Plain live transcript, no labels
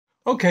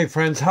Okay,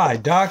 friends. Hi,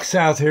 Doc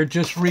South here,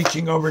 just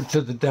reaching over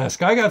to the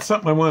desk. I got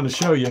something I want to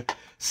show you.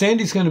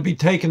 Sandy's going to be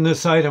taking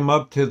this item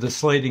up to the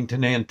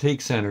Slatington Antique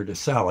Center to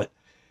sell it,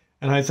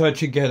 and I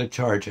thought you'd get a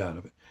charge out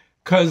of it.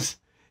 Because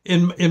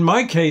in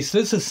my case,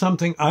 this is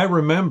something I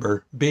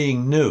remember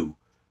being new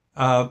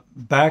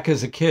back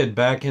as a kid,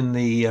 back in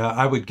the,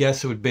 I would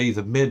guess it would be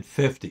the mid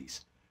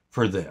 50s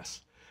for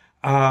this.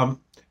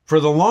 For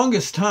the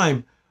longest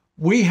time,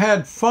 we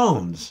had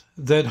phones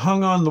that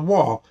hung on the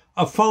wall,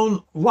 a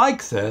phone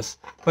like this,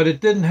 but it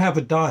didn't have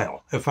a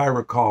dial, if I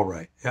recall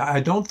right. I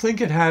don't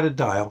think it had a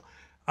dial.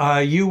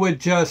 You would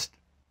just,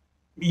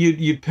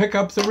 you'd pick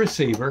up the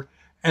receiver,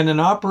 and an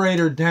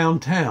operator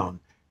downtown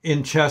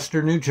in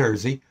Chester, New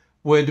Jersey,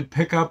 would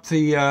pick up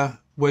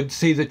would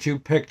see that you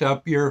picked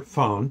up your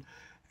phone,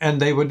 and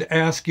they would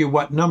ask you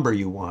what number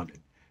you wanted.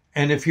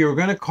 And if you were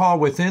going to call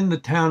within the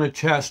town of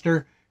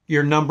Chester,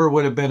 your number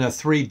would have been a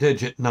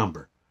 3-digit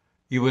number.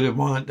 You would have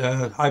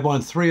I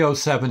want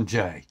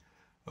 307J,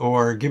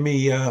 or give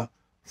me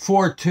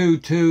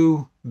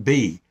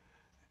 422B,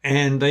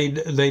 and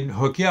they'd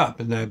hook you up,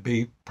 and that'd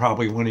be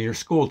probably one of your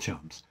school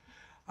chums.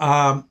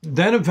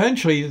 Then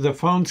eventually the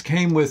phones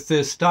came with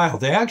this dial.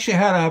 They actually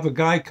had to have a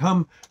guy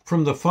come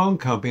from the phone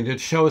company to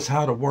show us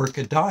how to work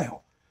a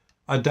dial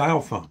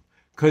phone,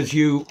 because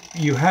you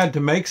had to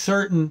make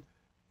certain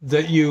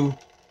that you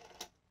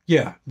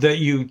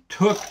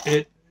took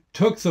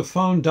the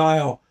phone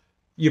dial,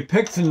 you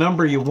picked the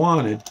number you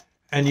wanted,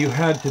 and you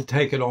had to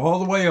take it all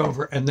the way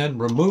over and then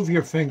remove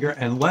your finger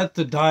and let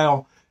the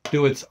dial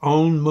do its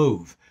own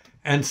move.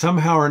 And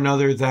somehow or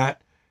another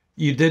that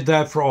you did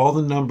that for all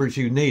the numbers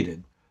you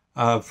needed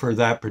for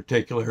that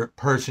particular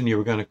person you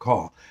were going to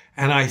call.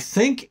 And I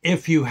think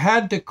if you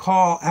had to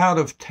call out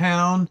of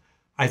town,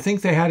 I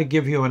think they had to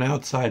give you an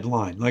outside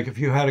line. Like if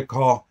you had to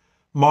call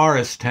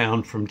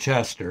Morristown from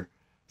Chester,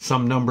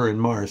 some number in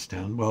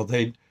Morristown, well,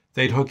 they'd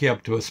hook you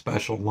up to a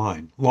special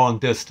line, long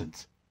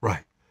distance.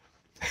 Right.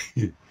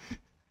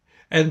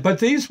 But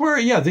these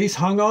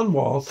hung on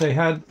walls. They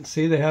had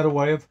a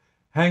way of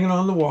hanging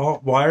on the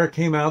wall. Wire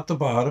came out the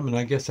bottom and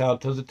I guess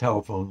out to the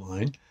telephone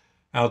line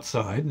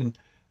outside. And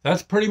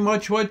that's pretty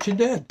much what you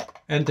did.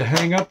 And to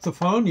hang up the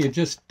phone, you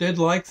just did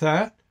like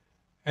that.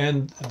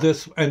 And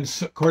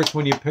of course,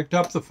 when you picked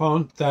up the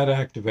phone, that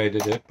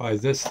activated it by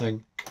this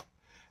thing.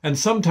 And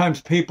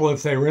sometimes people,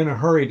 if they were in a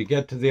hurry to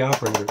get to the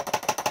operator,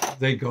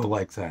 they'd go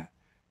like that.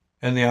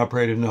 And the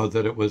operator know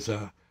that it was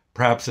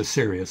perhaps a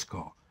serious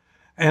call.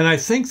 And I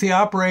think the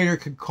operator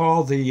could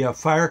call the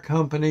fire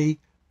company,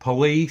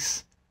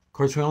 police. Of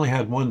course, we only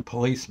had one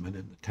policeman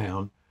in the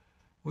town.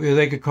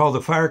 They could call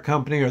the fire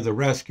company or the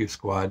rescue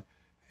squad,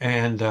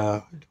 and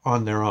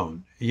on their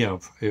own. You know,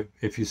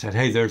 if you said,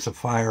 "Hey, there's a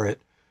fire at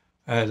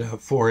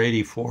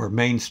 484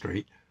 Main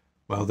Street,"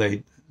 well,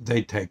 they'd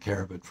take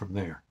care of it from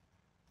there.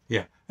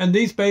 Yeah, and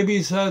these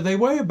babies, they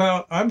weigh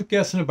about, I'm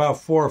guessing,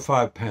 about 4 or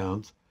 5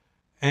 pounds,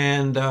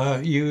 and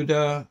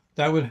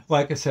that would,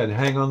 like I said,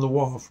 hang on the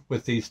wall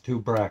with these two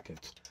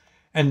brackets.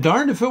 And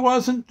darned if it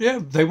wasn't, yeah,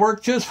 they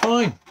worked just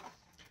fine.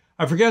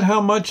 I forget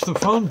how much the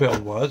phone bill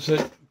was.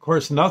 Of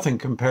course, nothing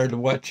compared to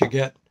what you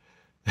get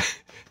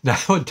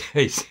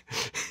nowadays.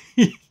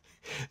 In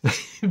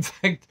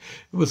fact,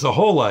 it was a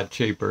whole lot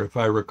cheaper, if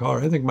I recall.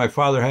 I think my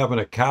father having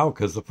a cow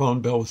because the phone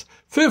bill was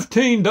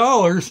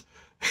 $15.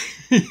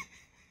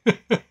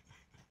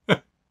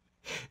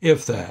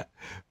 If that.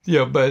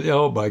 Yeah, but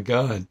oh my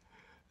God.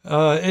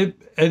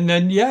 And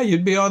then, yeah,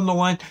 you'd be on the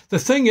line. The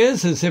thing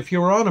is if you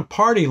were on a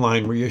party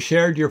line where you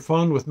shared your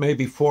phone with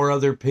maybe 4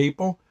 other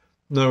people,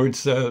 in other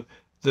words,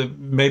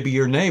 maybe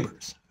your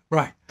neighbors,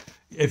 right?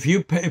 If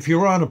you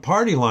were on a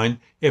party line,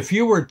 if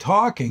you were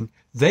talking,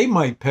 they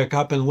might pick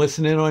up and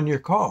listen in on your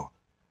call,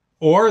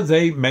 or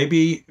they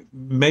maybe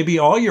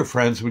all your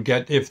friends would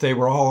get, if they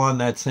were all on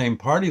that same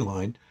party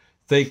line,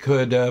 they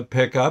could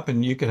pick up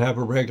and you could have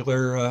a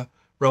regular,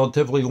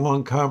 relatively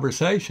long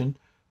conversation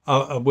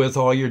with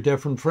all your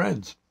different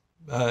friends.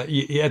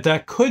 Yeah,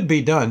 that could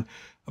be done.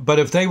 But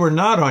if they were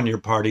not on your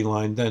party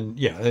line, then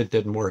yeah, it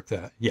didn't work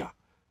that. Yeah.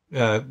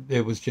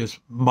 It was just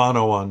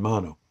mono on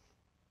mono.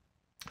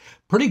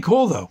 Pretty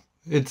cool though.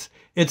 It's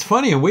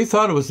funny, and we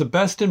thought it was the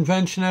best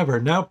invention ever.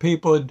 Now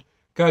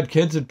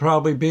kids would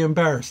probably be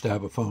embarrassed to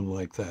have a phone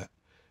like that.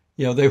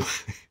 You know,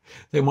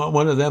 they want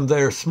one of them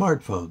their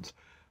smartphones.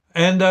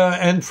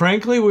 And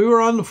frankly, we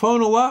were on the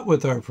phone a lot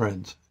with our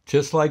friends,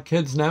 just like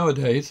kids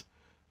nowadays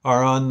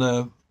are on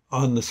the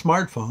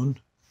smartphone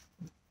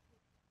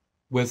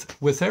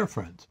with their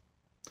friends.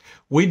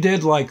 We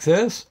did like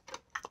this.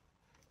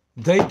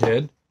 They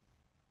did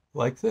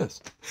like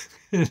this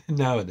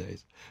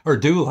nowadays, or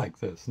do like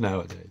this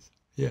nowadays.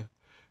 Yeah.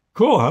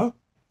 Cool, huh?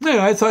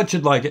 Yeah, I thought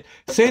you'd like it.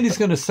 Sandy's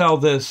going to sell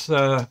this.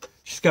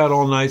 She's got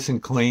all nice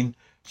and clean.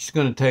 She's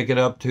going to take it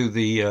up to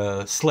the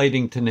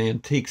Slatington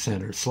Antique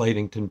Center,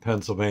 Slatington,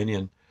 Pennsylvania,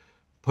 and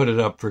put it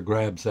up for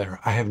grabs there.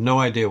 I have no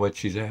idea what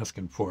she's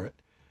asking for it.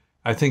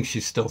 I think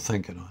she's still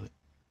thinking on it.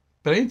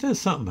 But ain't this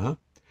something, huh?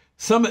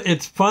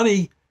 It's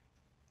funny,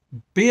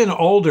 being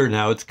older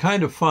now, it's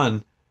kind of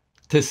fun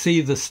to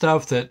see the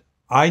stuff that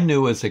I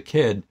knew as a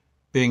kid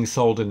being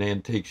sold in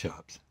antique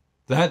shops.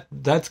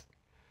 That's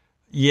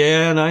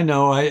yeah, and I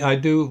know I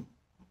do.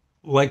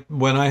 Like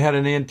when I had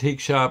an antique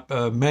shop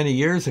many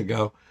years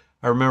ago,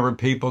 I remember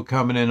people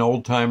coming in,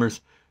 old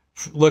timers,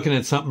 looking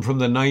at something from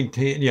the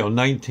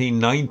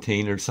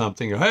 1919 or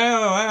something. Hey,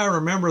 I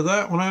remember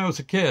that when I was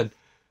a kid.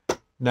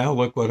 Now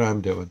look what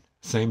I'm doing.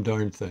 Same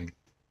darn thing.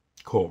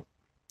 Cool.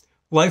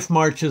 Life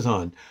marches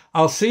on.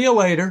 I'll see you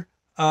later.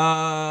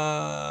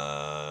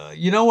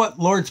 You know what?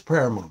 Lord's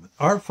Prayer moment.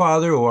 Our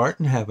Father who art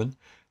in heaven,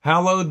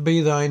 hallowed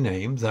be thy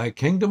name. Thy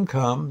kingdom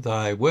come,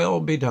 thy will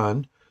be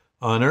done,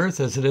 on earth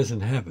as it is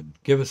in heaven.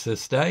 Give us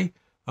this day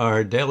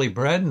our daily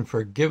bread, and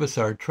forgive us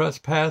our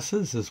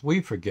trespasses as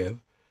we forgive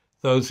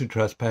those who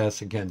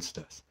trespass against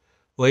us.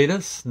 Lead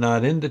us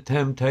not into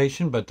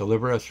temptation, but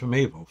deliver us from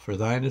evil. For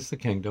thine is the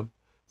kingdom,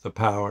 the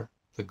power,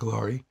 the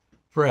glory,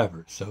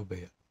 forever. So be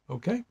it.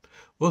 Okay?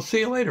 We'll see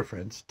you later,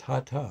 friends.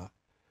 Ta-ta.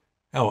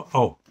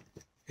 Oh,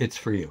 it's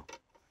for you.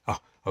 Oh,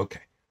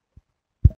 okay.